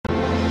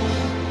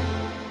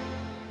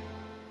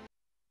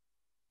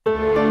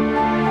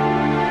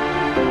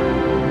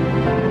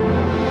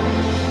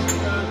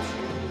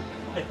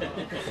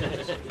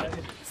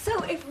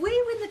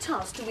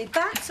Charley,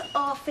 bat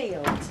or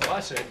field? Oh, I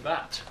say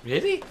bat.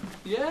 Really?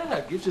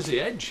 Yeah, gives us the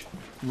edge.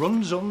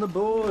 Runs on the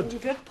board.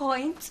 Good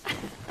point.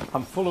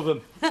 I'm full of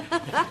them.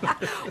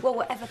 Well,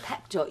 whatever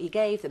pep talk you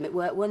gave them, it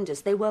worked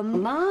wonders. They were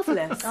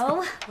marvellous.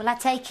 Oh, well, I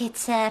take it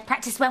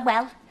practice went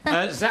well.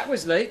 Zach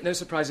was late, no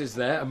surprises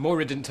there, and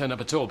Moira didn't turn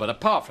up at all, but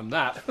apart from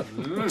that...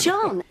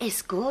 John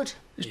is good.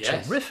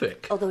 Yes.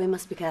 Terrific. Although he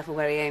must be careful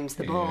where he aims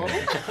the ball.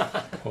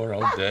 Poor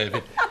old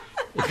David.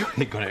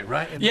 He got it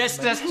right. Yes,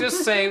 let's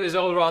just say it was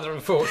all rather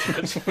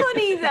unfortunate.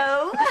 Funny,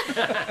 though.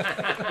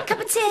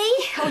 Cup of tea?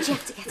 Or do you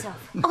have to get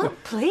off? Oh,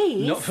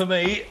 please. Not for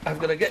me. I've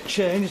got to get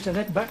changed and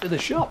head back to the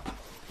shop.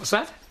 What's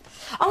that?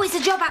 Oh, it's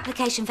a job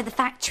application for the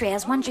factory. I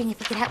was wondering if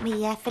you could help me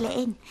fill it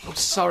in. Oh,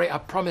 sorry, I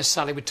promised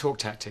Sally we'd talk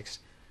tactics.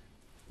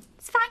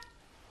 It's fine.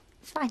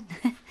 It's fine.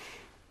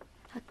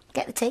 I'll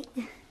get the tea.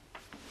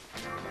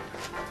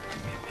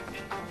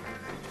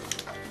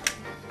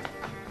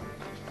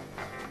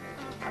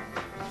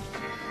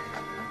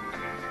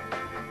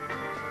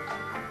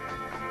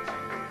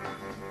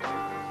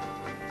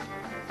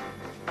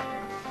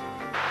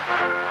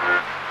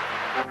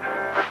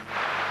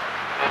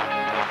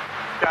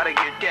 Gotta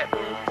get dip.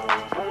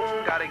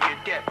 Gotta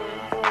get dip.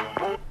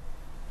 I'm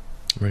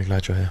really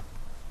glad you're here.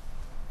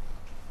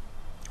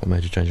 What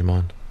made you change your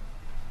mind?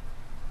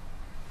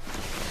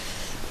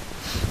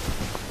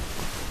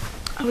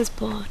 I was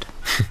bored.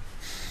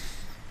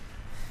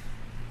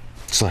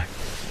 So,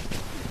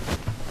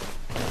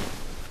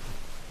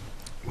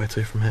 where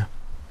to from here?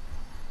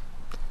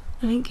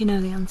 I think you know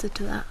the answer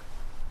to that.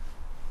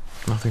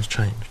 Nothing's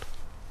changed.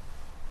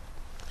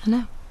 I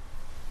know.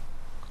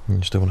 And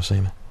you still want to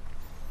see me?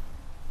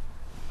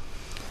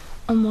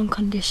 On one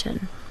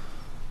condition.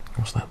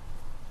 What's that?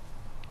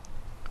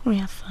 We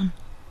have fun.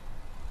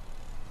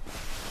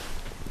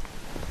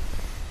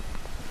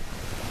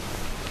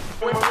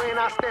 When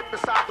I step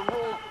inside the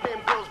room,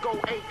 them girls go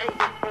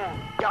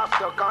 8-8. Y'all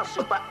stuck on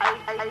super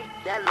 8-8.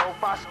 That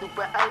low-fi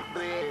stupid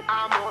 8-bit.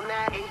 I'm on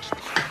that H.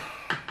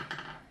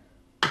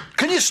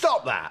 Can you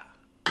stop that?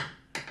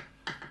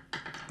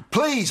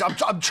 Please, I'm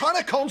trying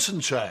to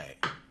concentrate.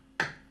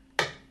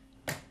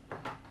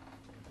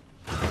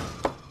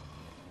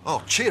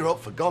 Oh, cheer up,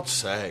 for God's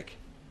sake.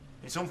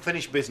 It's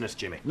unfinished business,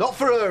 Jimmy. Not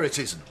for her, it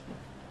isn't.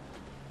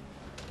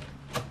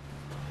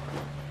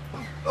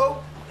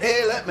 Oh,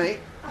 here, let me.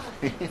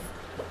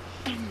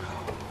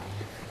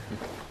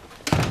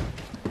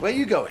 Where are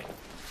you going?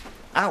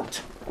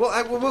 Out.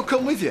 Well, we'll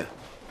come with you.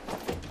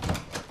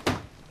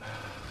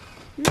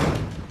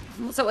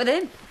 What's up with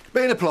him?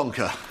 Being a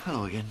plonker.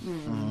 Hello again.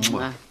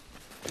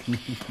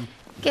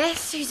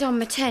 Guess who's on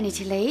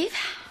maternity leave?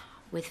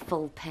 With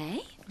full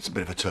pay? It's a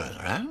bit of a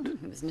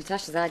turnaround. It was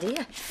Natasha's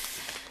idea.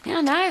 Yeah,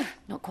 I know.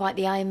 Not quite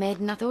the Iron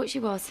Maiden I thought she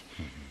was.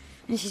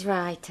 And she's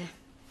right.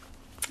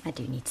 I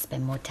do need to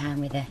spend more time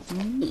with her.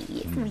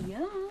 Yes, we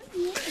are.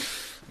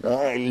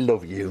 I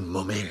love you,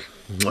 Mummy.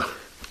 Yeah.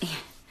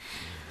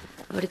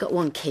 I've already got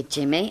one kid,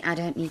 Jimmy. I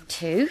don't need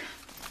two.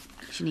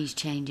 She needs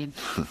changing.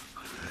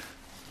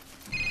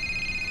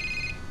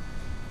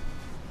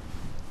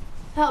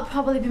 That'll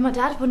probably be my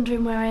dad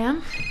wondering where I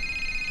am.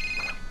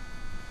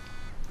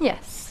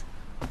 Yes.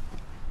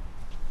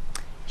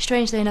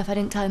 Strangely enough, I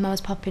didn't tell him I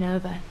was popping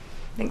over.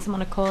 Thinks I'm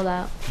on a call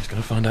out. He's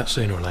going to find out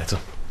sooner or later.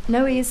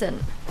 No, he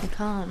isn't. He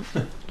can't.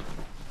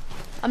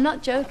 I'm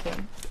not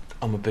joking.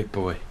 I'm a big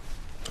boy.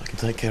 I can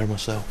take care of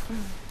myself.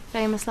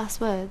 Famous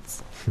last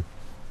words.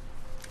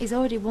 He's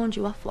already warned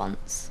you off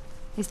once.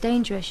 He's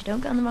dangerous. You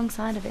don't get on the wrong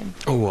side of him.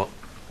 Oh, what?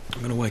 I'm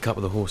going to wake up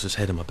with a horse's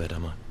head in my bed,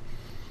 am I?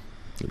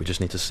 We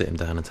just need to sit him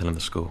down and tell him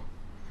the score.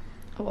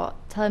 What?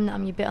 Tell him that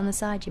I'm your bit on the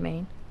side, you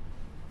mean?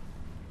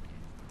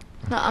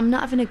 No, I'm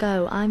not having a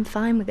go. I'm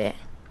fine with it.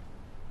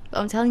 But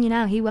I'm telling you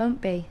now, he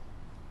won't be.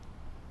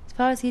 As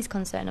far as he's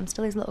concerned, I'm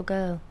still his little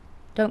girl.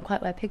 Don't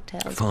quite wear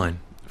pigtails. Fine,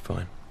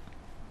 fine.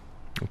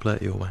 We'll play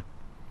it your way.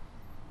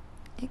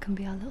 It can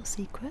be our little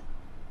secret.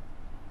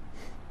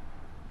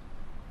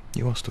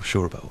 You are still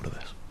sure about all of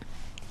this?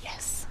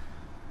 Yes.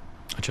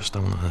 I just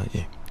don't want to hurt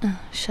you. Oh,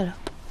 shut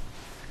up.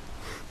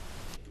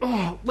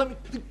 Oh, let me...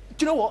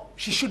 Do you know what?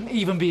 She shouldn't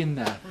even be in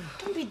there.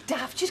 Don't be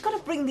daft. She's got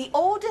to bring the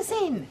orders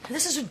in.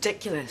 This is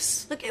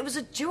ridiculous. Look, it was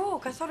a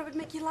joke. I thought it would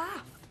make you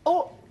laugh.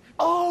 Oh,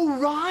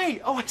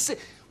 right. Oh, I see.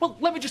 Well,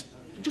 let me just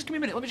give me a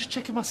minute. Let me just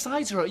check if my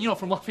sides are,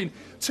 from laughing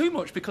too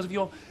much because of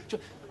your...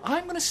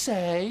 I'm going to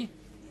say,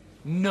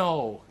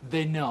 no,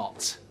 they're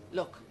not.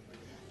 Look,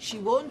 she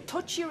won't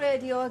touch your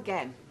radio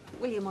again.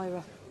 Will you,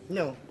 Moira?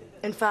 No.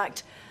 In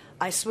fact,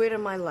 I swear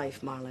on my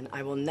life, Marlon,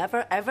 I will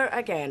never, ever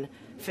again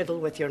fiddle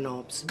with your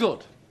knobs.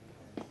 Good.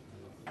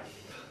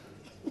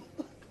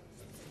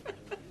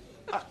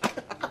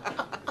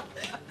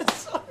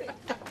 Sorry.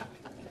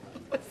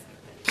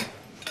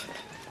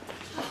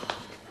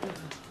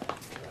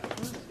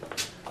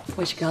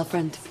 Where's your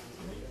girlfriend?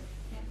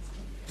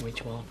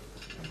 Which one?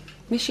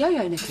 Miss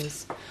Yo-Yo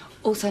Knickers,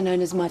 also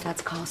known as my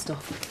dad's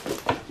cast-off.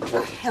 What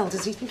the hell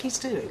does he think he's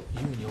doing? You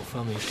and your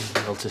family should be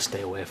able to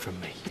stay away from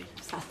me.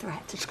 Is that a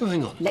threat? What's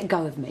going on? Let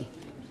go of me.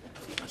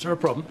 Is there a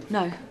problem?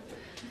 No.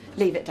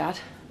 Leave it, Dad.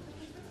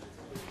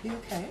 You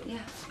okay? Yeah.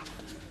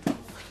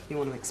 You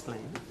want to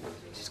explain?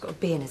 She's got a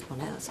bee in his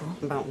bonnet, that's all.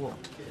 About what?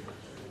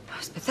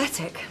 It's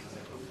pathetic.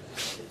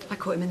 I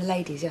caught him in the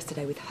ladies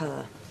yesterday with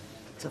her.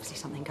 There's obviously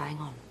something going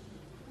on.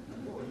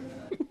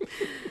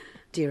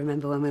 Do you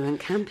remember when we went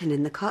camping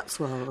in the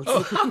Cotswolds?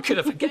 Oh, how could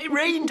I forget? It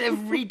rained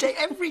every day,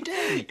 every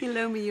day. You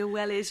loaned me your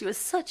wellies. You were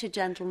such a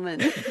gentleman.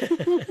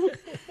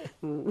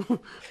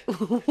 What?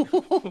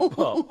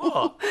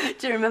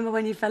 Do you remember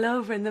when you fell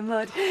over in the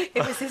mud?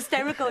 It was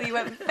hysterical. You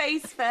went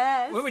face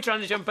first. Were we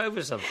trying to jump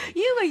over something?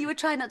 You were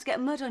trying not to get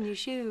mud on your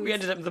shoes. We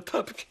ended up in the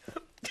pub.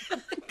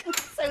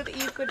 So that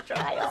you could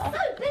dry off.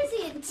 So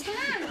busy in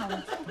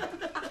town.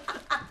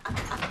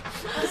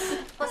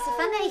 What's so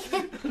funny?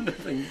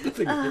 Nothing.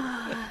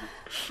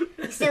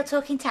 You still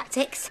talking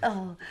tactics?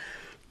 Oh,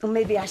 well,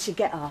 maybe I should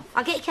get off.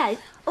 I'll get your coat.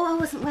 Oh, I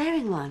wasn't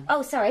wearing one.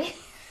 Oh, sorry.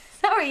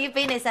 Sorry, you've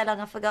been here so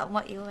long I've forgotten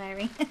what you're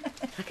wearing.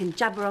 I can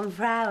jabber on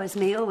for hours,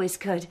 me always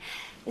could.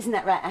 Isn't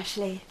that right,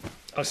 Ashley?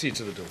 I'll see you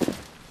to the door.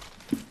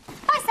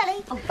 Bye,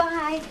 Sally. Oh,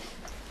 bye.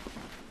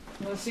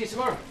 I'll see you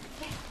tomorrow.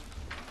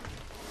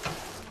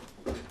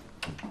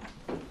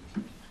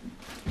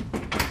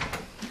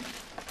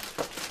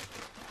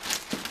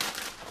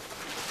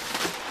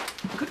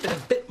 Could have been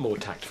a bit more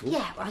tactful.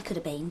 Yeah, well, I could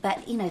have been,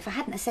 but, you know, if I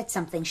hadn't have said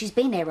something, she's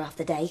been here half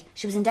the day.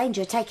 She was in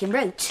danger of taking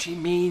root. She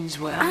means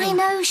well. I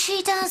know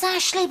she does,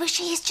 Ashley, but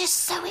she is just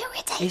so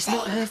irritating. It's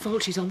not her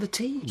fault she's on the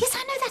team. Yes,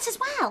 I know that as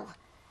well.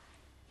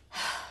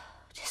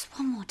 Just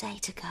one more day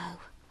to go.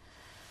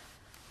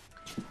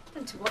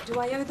 And to what do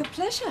I owe the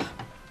pleasure?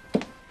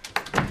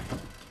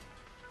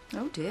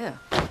 Oh, dear.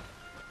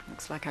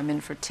 Looks like I'm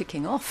in for a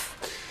ticking off.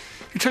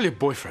 You tell your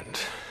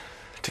boyfriend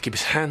to keep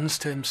his hands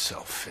to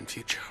himself in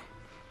future.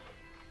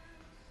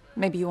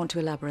 Maybe you want to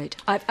elaborate.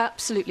 I've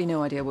absolutely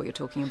no idea what you're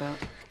talking about.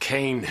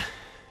 Cain,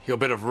 you're a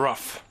bit of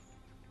rough.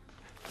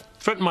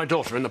 Threatened my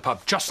daughter in the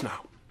pub just now.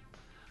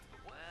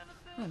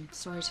 I'm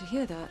sorry to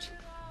hear that.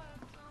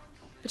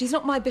 But he's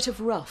not my bit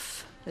of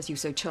rough, as you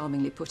so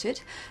charmingly put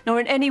it, nor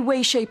in any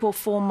way, shape or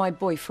form my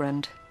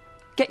boyfriend.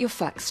 Get your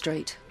facts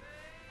straight.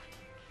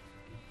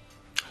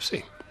 I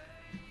see.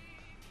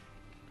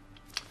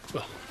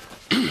 Well,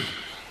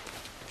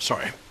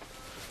 sorry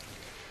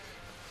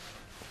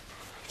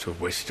to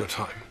have wasted your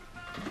time.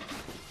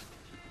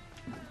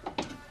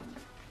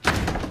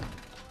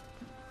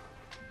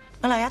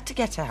 Well, I had to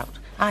get out.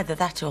 Either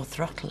that or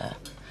throttle her.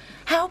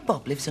 How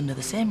Bob lives under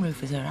the same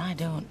roof as her, I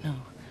don't know.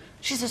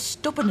 She's as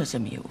stubborn as a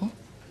mule.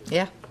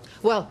 Yeah.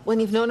 Well, when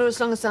you've known her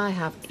as long as I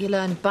have, you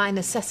learn by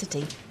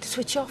necessity to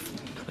switch off.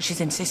 Well, she's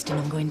insisting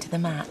on going to the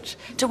match.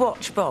 To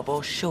watch Bob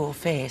or show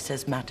face,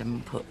 as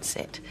Madam puts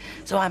it.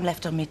 So I'm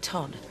left on me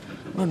Todd.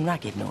 Run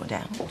ragged, no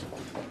doubt.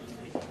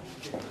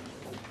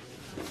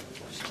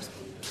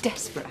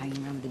 Desperate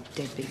hanging around with a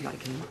deadbeat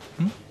like him.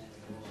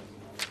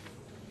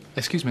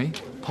 Excuse me,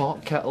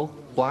 pot, kettle,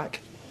 black.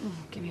 Oh,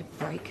 give me a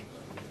break.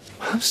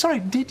 I'm sorry,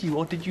 did you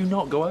or did you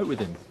not go out with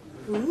him?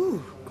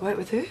 Ooh, go out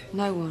with who?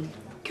 No one.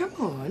 Come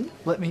on.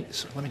 Let me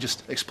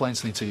just explain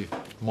something to you,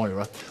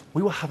 Moira.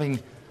 We were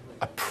having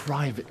a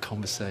private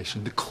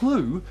conversation. The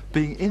clue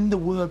being in the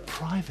word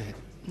private.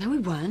 No, we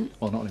weren't.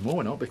 Well, not anymore,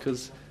 we're not,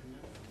 because...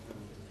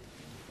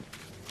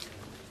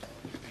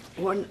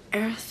 What on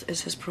earth is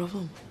his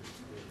problem?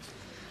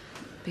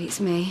 Beats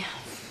me.